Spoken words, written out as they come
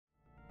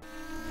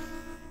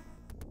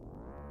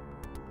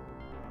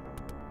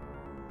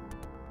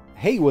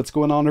Hey, what's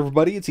going on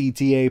everybody? It's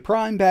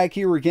ETAPRIME back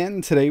here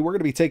again. Today we're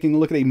going to be taking a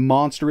look at a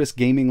monstrous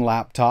gaming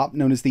laptop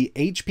known as the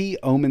HP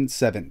OMEN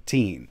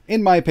 17.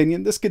 In my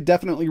opinion, this could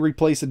definitely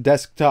replace a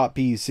desktop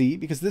PC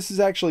because this is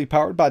actually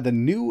powered by the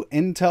new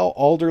Intel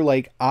Alder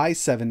Lake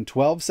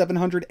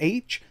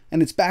i7-12700H,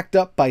 and it's backed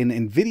up by an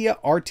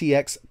Nvidia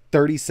RTX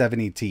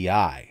 3070 Ti.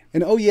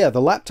 And oh yeah,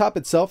 the laptop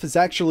itself is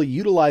actually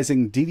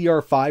utilizing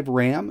DDR5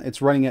 Ram.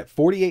 It's running at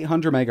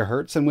 4800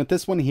 MHz, and with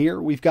this one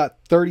here, we've got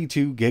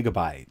 32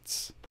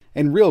 gigabytes.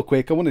 And real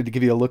quick, I wanted to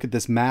give you a look at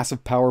this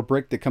massive power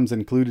brick that comes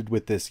included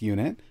with this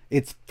unit.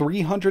 It's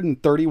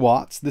 330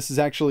 watts. This is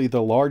actually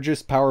the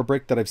largest power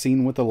brick that I've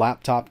seen with a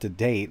laptop to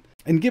date.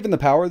 And given the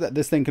power that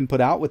this thing can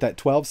put out with that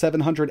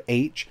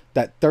 12700H,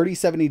 that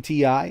 3070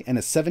 Ti, and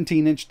a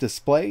 17-inch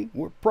display,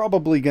 we're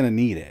probably going to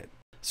need it.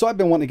 So I've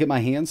been wanting to get my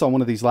hands on one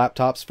of these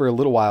laptops for a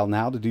little while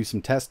now to do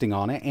some testing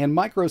on it, and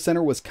Micro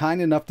Center was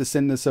kind enough to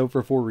send this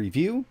over for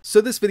review. So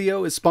this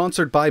video is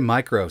sponsored by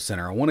Micro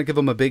Center. I want to give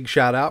them a big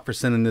shout out for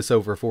sending this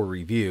over for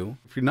review.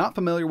 If you're not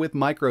familiar with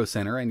Micro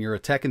Center and you're a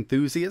tech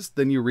enthusiast,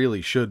 then you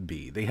really should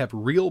be. They have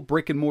real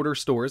brick and mortar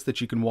stores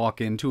that you can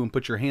walk into and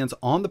put your hands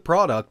on the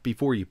product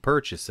before you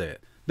purchase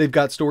it. They've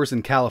got stores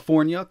in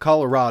California,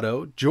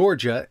 Colorado,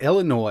 Georgia,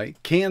 Illinois,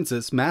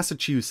 Kansas,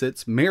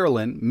 Massachusetts,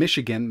 Maryland,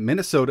 Michigan,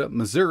 Minnesota,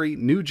 Missouri,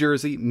 New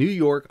Jersey, New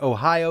York,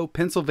 Ohio,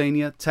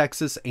 Pennsylvania,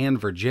 Texas, and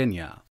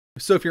Virginia.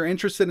 So if you're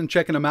interested in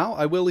checking them out,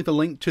 I will leave a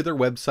link to their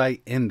website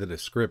in the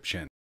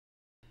description.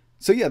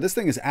 So yeah, this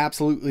thing is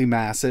absolutely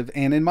massive,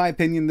 and in my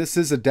opinion, this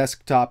is a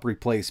desktop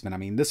replacement. I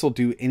mean, this will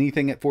do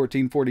anything at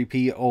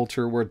 1440p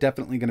Ultra. We're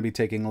definitely going to be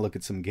taking a look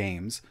at some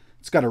games.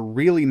 It's got a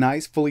really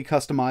nice, fully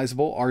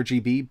customizable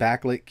RGB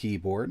backlit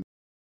keyboard.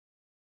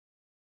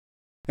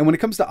 And when it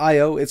comes to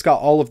I/O, it's got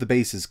all of the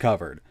bases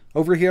covered.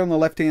 Over here on the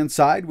left-hand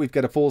side, we've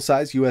got a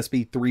full-size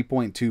USB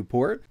 3.2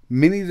 port,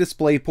 mini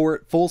display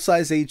port,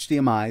 full-size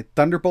HDMI,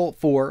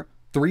 Thunderbolt 4,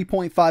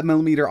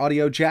 3.5mm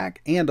audio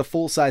jack, and a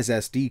full-size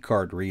SD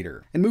card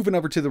reader. And moving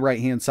over to the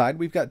right-hand side,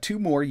 we've got two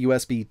more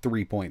USB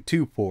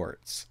 3.2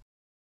 ports.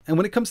 And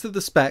when it comes to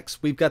the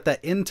specs, we've got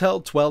that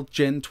Intel 12th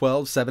Gen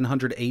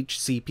 12700H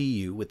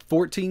CPU with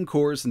 14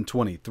 cores and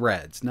 20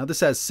 threads. Now this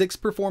has 6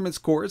 performance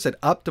cores at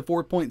up to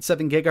 4.7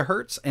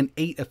 GHz and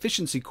 8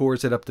 efficiency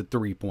cores at up to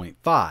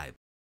 3.5.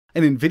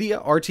 An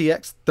Nvidia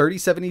RTX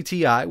 3070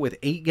 Ti with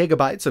 8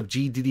 GB of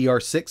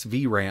GDDR6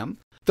 VRAM,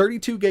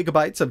 32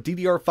 GB of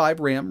DDR5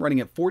 RAM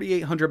running at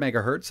 4800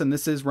 MHz, and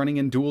this is running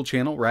in dual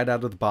channel right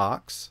out of the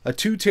box. A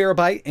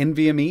 2TB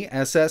NVMe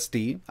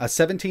SSD, a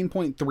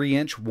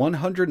 17.3-inch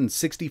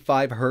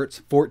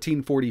 165Hz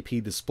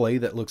 1440p display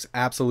that looks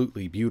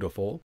absolutely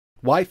beautiful,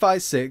 Wi-Fi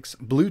 6,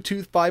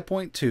 Bluetooth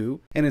 5.2,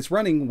 and it's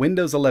running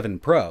Windows 11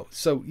 Pro.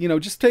 So,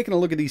 just taking a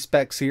look at these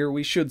specs here,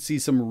 we should see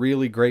some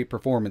really great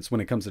performance when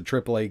it comes to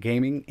AAA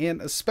gaming,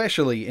 and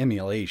especially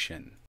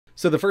emulation.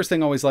 So the first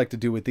thing I always like to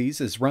do with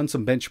these is run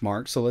some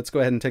benchmarks, so let's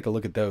go ahead and take a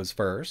look at those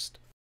first.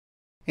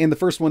 And the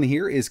first one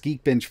here is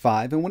Geekbench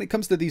 5, and when it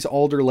comes to these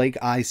Alder Lake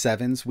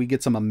i7s, we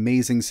get some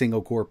amazing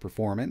single-core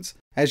performance.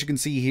 As you can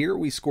see here,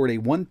 we scored a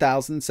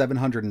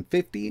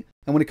 1,750,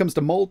 and when it comes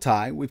to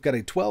multi, we've got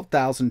a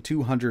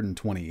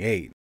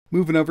 12,228.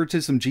 Moving over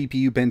to some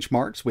GPU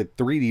benchmarks with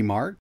 3D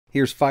Mark,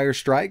 here's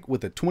Firestrike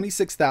with a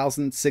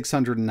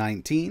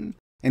 26,619,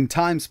 and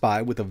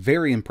TimeSpy with a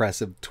very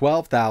impressive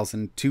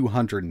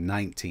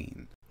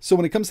 12,219. So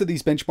when it comes to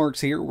these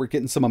benchmarks here, we're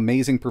getting some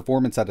amazing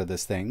performance out of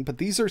this thing, but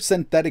these are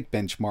synthetic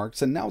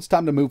benchmarks, and now it's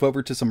time to move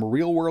over to some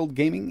real-world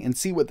gaming and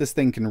see what this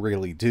thing can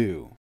really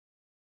do.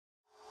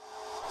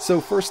 So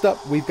first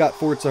up, we've got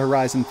Forza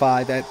Horizon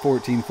 5 at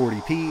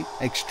 1440p,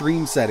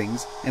 extreme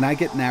settings, and I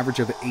get an average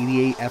of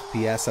 88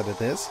 FPS out of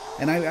this,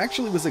 and I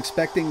actually was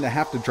expecting to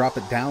have to drop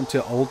it down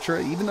to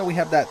Ultra, even though we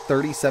have that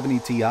 3070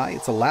 Ti,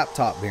 it's a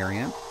laptop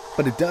variant,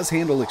 but it does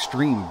handle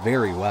extreme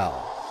very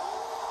well.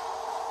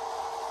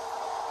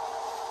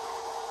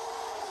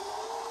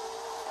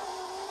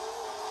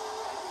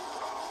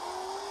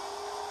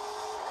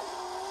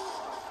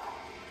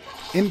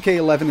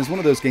 MK11 is one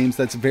of those games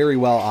that's very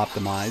well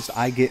optimized.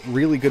 I get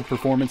really good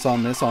performance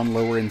on this on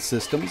lower end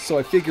systems, so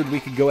I figured we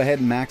could go ahead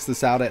and max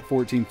this out at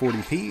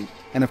 1440p,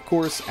 and of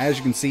course, as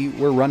you can see,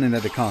 we're running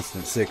at a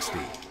constant 60.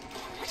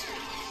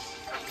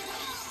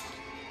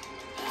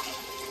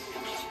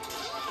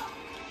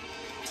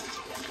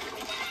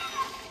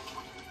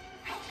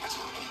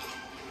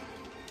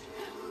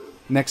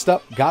 Next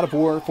up, God of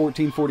War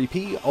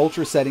 1440p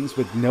Ultra settings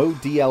with no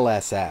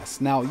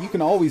DLSS. Now, you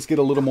can always get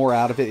a little more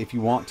out of it if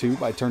you want to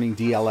by turning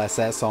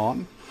DLSS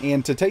on.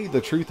 And to tell you the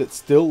truth, it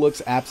still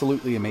looks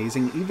absolutely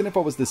amazing, even if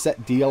I was to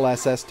set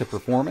DLSS to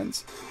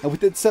performance. And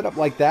with it set up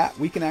like that,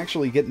 we can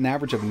actually get an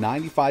average of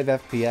 95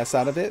 FPS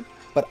out of it.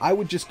 But I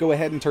would just go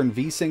ahead and turn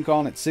VSync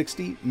on at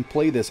 60 and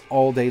play this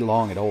all day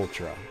long at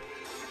Ultra.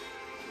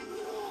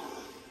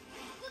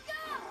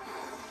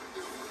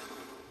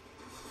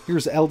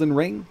 Here's Elden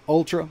Ring,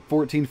 Ultra,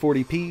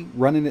 1440p,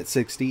 running at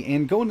 60,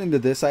 and going into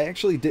this, I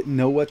actually didn't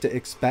know what to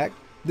expect.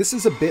 This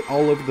is a bit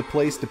all over the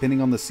place depending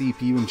on the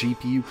CPU and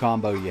GPU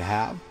combo you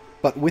have.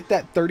 But with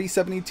that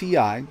 3070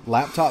 Ti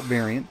laptop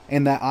variant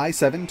and that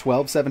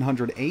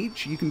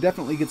i7-12700H, you can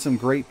definitely get some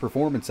great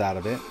performance out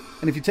of it.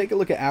 And if you take a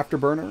look at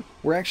Afterburner,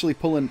 we're actually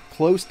pulling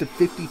close to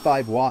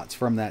 55 watts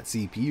from that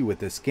CPU with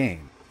this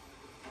game.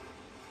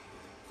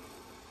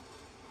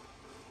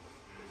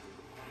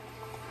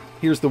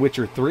 Here's The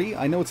Witcher 3.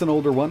 I know it's an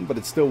older one, but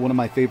it's still one of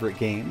my favorite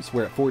games.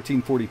 We're at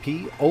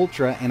 1440p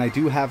Ultra, and I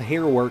do have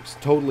Hairworks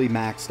totally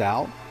maxed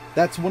out.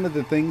 That's one of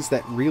the things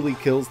that really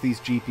kills these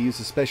GPUs,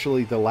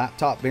 especially the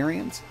laptop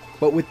variants.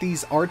 But with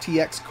these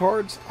RTX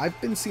cards, I've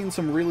been seeing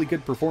some really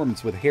good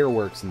performance with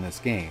Hairworks in this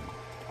game.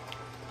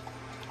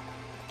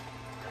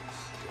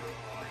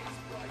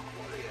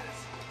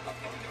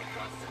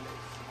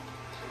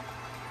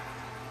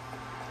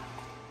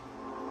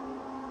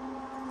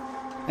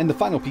 And the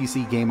final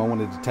PC game I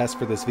wanted to test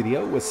for this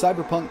video was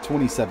Cyberpunk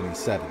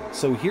 2077.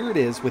 So here it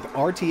is with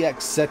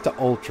RTX set to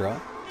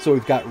Ultra. So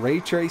we've got ray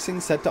tracing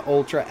set to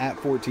Ultra at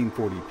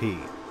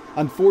 1440p.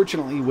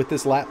 Unfortunately, with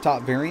this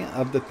laptop variant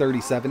of the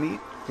 3070,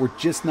 we're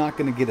just not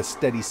going to get a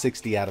steady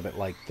 60 out of it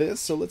like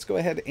this. So let's go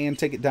ahead and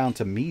take it down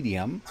to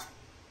medium.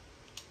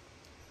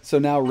 So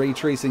now ray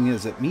tracing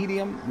is at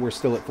medium. We're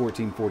still at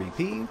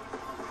 1440p.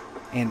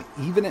 And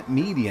even at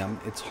medium,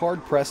 it's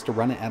hard pressed to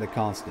run it at a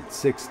constant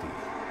 60.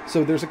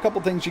 So there's a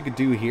couple things you could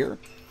do here.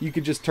 You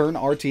could just turn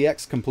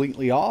RTX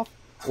completely off,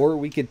 or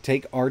we could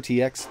take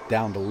RTX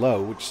down to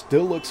low, which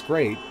still looks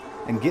great,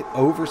 and get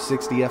over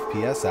 60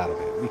 FPS out of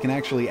it. We can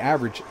actually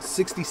average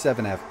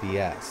 67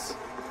 FPS.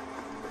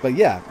 But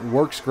yeah, it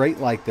works great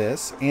like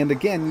this. And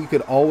again, you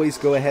could always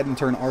go ahead and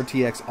turn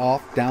RTX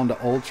off down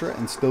to Ultra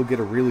and still get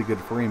a really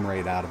good frame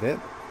rate out of it.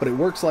 But it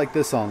works like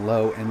this on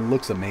low and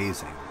looks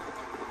amazing.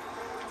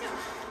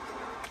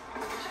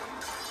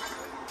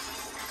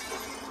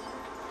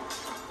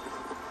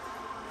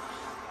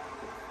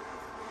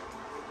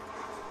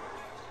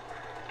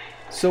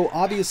 So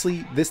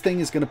obviously, this thing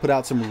is going to put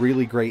out some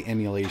really great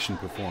emulation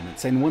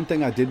performance. And one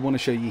thing I did want to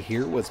show you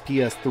here was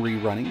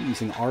PS3 running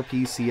using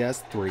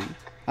RPCS3.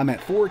 I'm at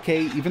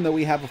 4K even though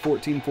we have a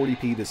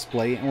 1440p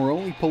display, and we're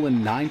only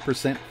pulling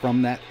 9%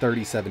 from that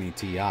 3070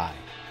 Ti.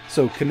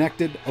 So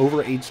connected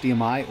over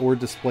HDMI or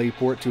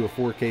DisplayPort to a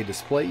 4K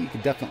display, you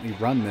could definitely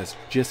run this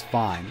just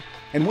fine.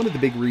 And one of the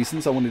big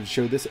reasons I wanted to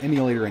show this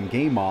emulator in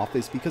game off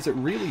is because it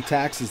really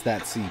taxes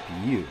that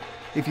CPU.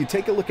 If you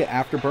take a look at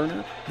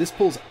Afterburner, this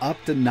pulls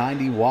up to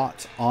 90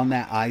 watts on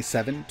that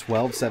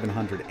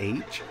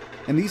i7-12700H.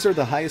 And these are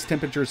the highest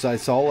temperatures I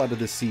saw out of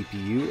this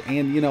CPU,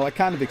 and you know, I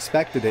kind of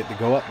expected it to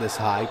go up this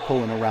high,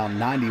 pulling around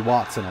 90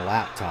 watts in a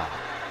laptop.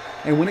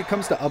 And when it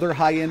comes to other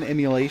high-end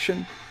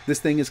emulation, this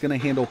thing is going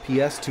to handle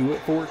PS2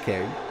 at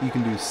 4K, you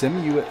can do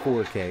SimU at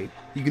 4K,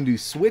 you can do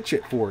Switch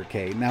at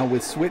 4K. Now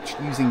with Switch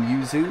using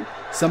Yuzu,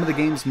 some of the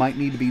games might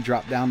need to be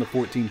dropped down to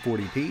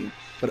 1440p,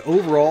 but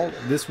overall,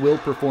 this will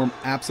perform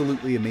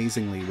absolutely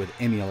amazingly with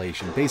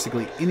emulation,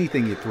 basically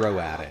anything you throw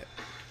at it.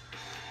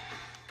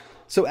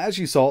 So as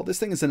you saw, this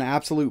thing is an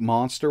absolute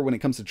monster when it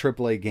comes to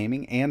AAA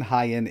gaming and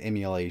high-end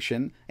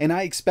emulation, and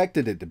I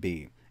expected it to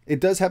be.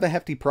 It does have a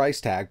hefty price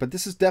tag, but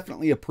this is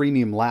definitely a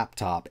premium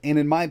laptop, and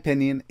in my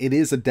opinion, it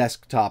is a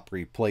desktop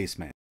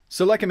replacement.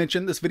 So like I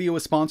mentioned, this video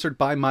is sponsored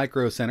by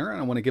Micro Center, and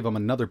I want to give them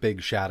another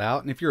big shout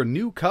out. And if you're a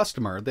new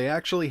customer, they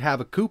actually have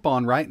a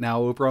coupon right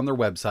now over on their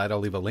website. I'll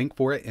leave a link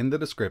for it in the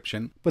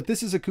description. But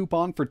this is a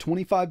coupon for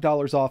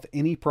 $25 off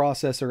any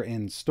processor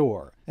in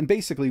store. And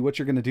basically what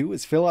you're going to do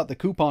is fill out the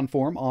coupon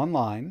form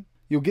online.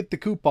 You'll get the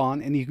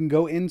coupon and you can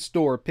go in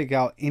store, pick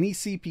out any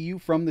CPU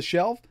from the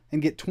shelf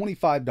and get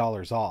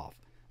 $25 off.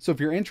 So if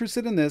you're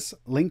interested in this,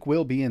 link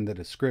will be in the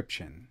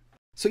description.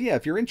 So yeah,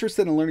 if you're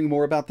interested in learning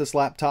more about this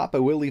laptop, I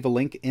will leave a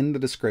link in the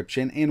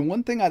description. And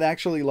one thing I'd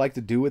actually like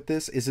to do with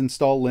this is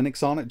install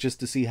Linux on it just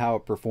to see how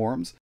it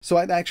performs. So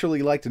I'd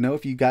actually like to know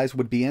if you guys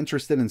would be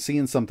interested in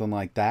seeing something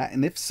like that.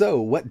 And if so,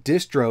 what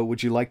distro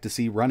would you like to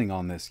see running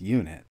on this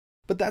unit?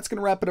 But that's going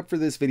to wrap it up for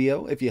this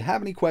video. If you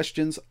have any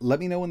questions, let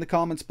me know in the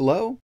comments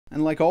below.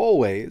 And like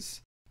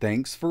always,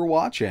 thanks for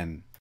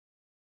watching.